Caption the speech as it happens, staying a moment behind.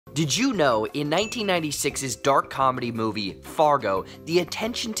Did you know in 1996's dark comedy movie, Fargo, the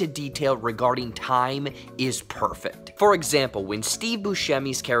attention to detail regarding time is perfect? For example, when Steve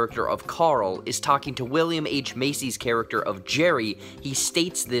Buscemi's character of Carl is talking to William H. Macy's character of Jerry, he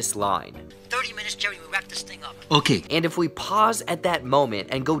states this line. 30 minutes, Jerry, we wrap this thing up. Okay. And if we pause at that moment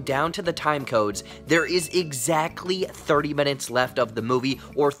and go down to the time codes, there is exactly 30 minutes left of the movie,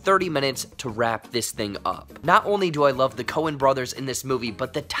 or 30 minutes to wrap this thing up. Not only do I love the Coen brothers in this movie,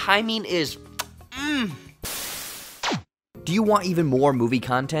 but the timing is Do you want even more movie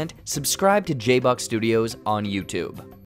content? Subscribe to JBuck Studios on YouTube.